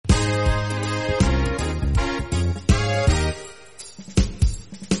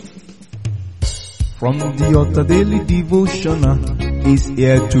From the altar daily devotional is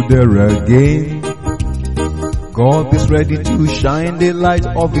here to there again. God is ready to shine the light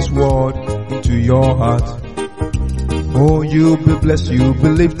of His word into your heart. Oh, you'll be blessed, you'll be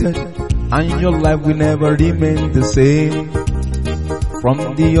lifted, and your life will never remain the same.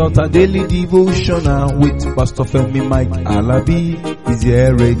 From the altar daily devotional with Pastor Femi Mike Alabi is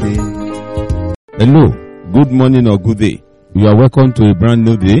here again. Hello, good morning or good day. You are welcome to a brand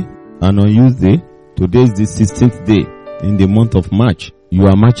new day, an unused day. Today is the 16th day in the month of March. You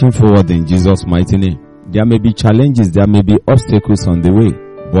are marching forward in Jesus' mighty name. There may be challenges, there may be obstacles on the way,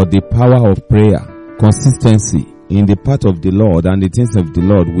 but the power of prayer, consistency in the path of the Lord and the things of the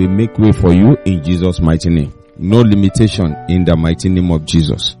Lord will make way for you in Jesus' mighty name. No limitation in the mighty name of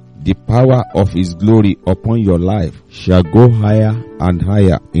Jesus. The power of His glory upon your life shall go higher and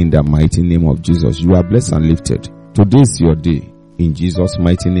higher in the mighty name of Jesus. You are blessed and lifted. Today is your day in Jesus'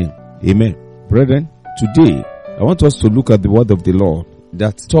 mighty name. Amen. Brethren, today I want us to look at the word of the Lord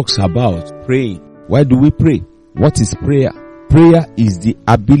that talks about praying. Why do we pray? What is prayer? Prayer is the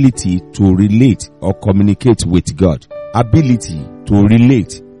ability to relate or communicate with God. Ability to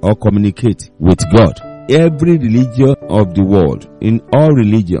relate or communicate with God. Every religion of the world, in all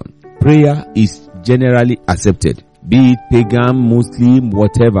religion, prayer is generally accepted. Be it pagan, Muslim,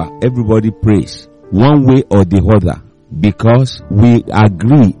 whatever, everybody prays one way or the other because we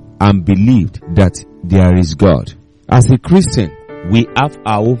agree and believe that there is God. As a Christian, we have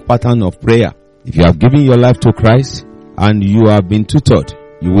our own pattern of prayer. If you have given your life to Christ and you have been tutored,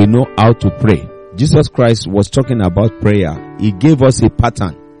 you will know how to pray. Jesus Christ was talking about prayer. He gave us a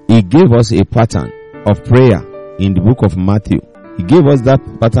pattern. He gave us a pattern of prayer in the book of Matthew. He gave us that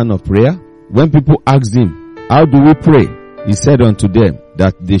pattern of prayer. When people asked Him, how do we pray? He said unto them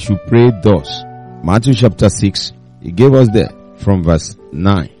that they should pray thus. Matthew chapter 6, He gave us there from verse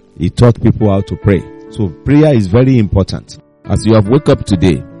 9. He taught people how to pray. So prayer is very important. As you have woke up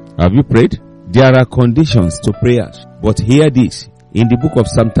today, have you prayed? There are conditions to prayers. But hear this. In the book of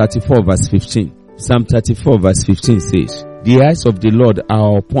Psalm 34 verse 15. Psalm 34 verse 15 says, the eyes of the Lord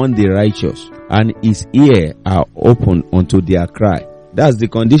are upon the righteous, and His ears are open unto their cry. That's the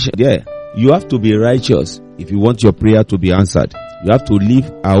condition there. You have to be righteous if you want your prayer to be answered. You have to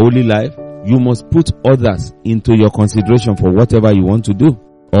live a holy life. You must put others into your consideration for whatever you want to do,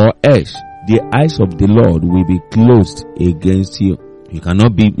 or else the eyes of the Lord will be closed against you. You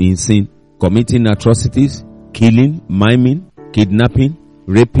cannot be in sin, committing atrocities, killing, maiming, kidnapping,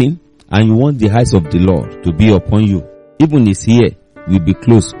 raping, and you want the eyes of the Lord to be upon you. Even His ear will be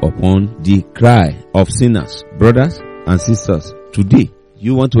closed upon the cry of sinners. Brothers and sisters, today,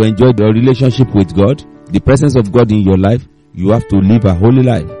 you want to enjoy the relationship with God, the presence of God in your life, you have to live a holy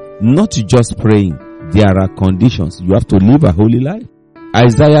life. Not just praying, there are conditions. You have to live a holy life.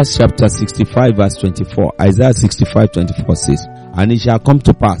 Isaiah chapter 65 verse 24. Isaiah 65:24 says, and it shall come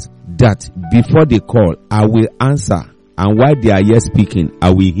to pass that before they call, I will answer, and while they are yet speaking,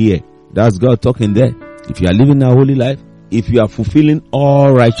 I will hear. That's God talking there. If you are living a holy life, if you are fulfilling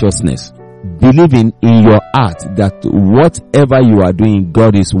all righteousness, believing in your heart that whatever you are doing,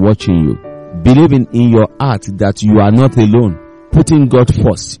 God is watching you. Believing in your heart that you are not alone. Putting God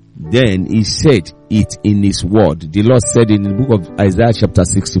first. Then He said it in His word. The Lord said in the book of Isaiah chapter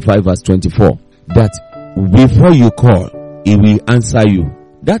 65 verse 24 that before you call, He will answer you.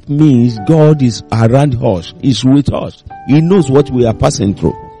 That means God is around us. He's with us. He knows what we are passing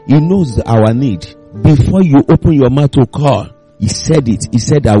through. He knows our need. Before you open your mouth to call, He said it. He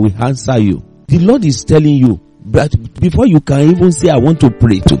said, I will answer you. The Lord is telling you that before you can even say, I want to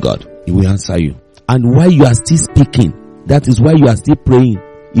pray to God, He will answer you. And while you are still speaking, that is why you are still praying,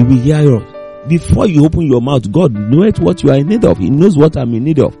 He will hear us. Before you open your mouth, God knows what you are in need of. He knows what I'm in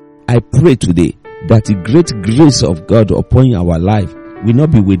need of. I pray today that the great grace of God upon our life will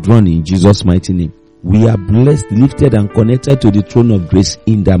not be withdrawn in Jesus' mighty name. We are blessed, lifted, and connected to the throne of grace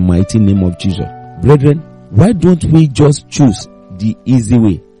in the mighty name of Jesus. Brethren, why don't we just choose the easy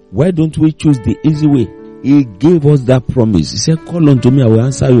way? Why don't we choose the easy way? He gave us that promise. He said, call unto me, I will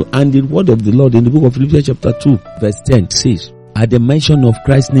answer you. And the word of the Lord in the book of Philippians chapter 2 verse 10 says, at the mention of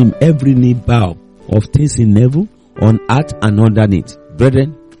Christ's name, every knee bow of things in heaven, on earth, and underneath.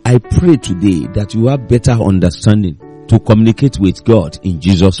 Brethren, I pray today that you have better understanding to communicate with God in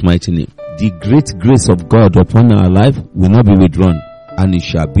Jesus' mighty name. The great grace of God upon our life will not be withdrawn, and it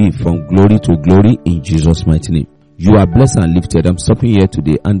shall be from glory to glory in Jesus' mighty name. You are blessed and lifted. I'm stopping here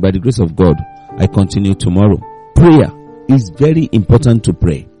today, and by the grace of God, I continue tomorrow. Prayer is very important to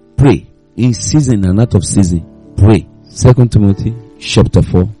pray. Pray in season and out of season. Pray. 2 Timothy chapter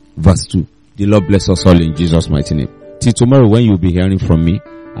 4 verse 2. The Lord bless us all in Jesus' mighty name. Till tomorrow when you'll be hearing from me,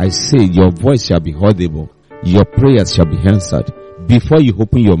 I say your voice shall be audible. Your prayers shall be answered. Before you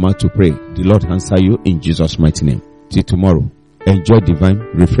open your mouth to pray, the Lord answer you in Jesus' mighty name. Till tomorrow, enjoy divine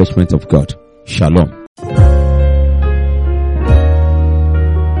refreshment of God. Shalom.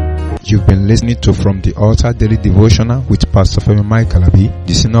 You've been listening to From the Altar Daily Devotional with Pastor Femi Kalabi,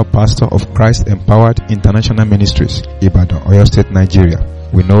 the Senior Pastor of Christ Empowered International Ministries, Ibadan, Oyo State, Nigeria.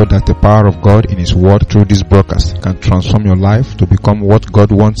 We know that the power of God in His Word through this broadcast can transform your life to become what God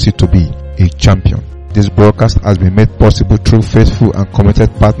wants you to be, a champion. This broadcast has been made possible through faithful and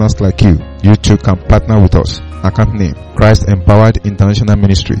committed partners like you. You too can partner with us. Account name, Christ Empowered International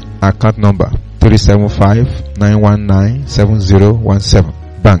Ministry. Account number, 375-919-7017.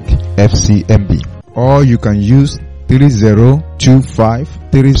 Bank, FCMB. Or you can use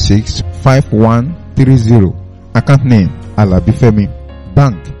 3025365130. Account name, Alabifemi.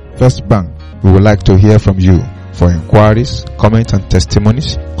 Bank, First Bank. We would like to hear from you. For inquiries, comments and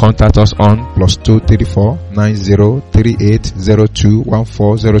testimonies, contact us on +234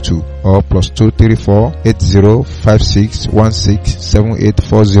 9038021402 or +234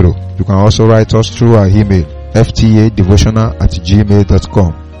 8056167840. You can also write us through our email,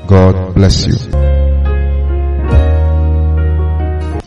 ftadevotional@gmail.com. God bless you.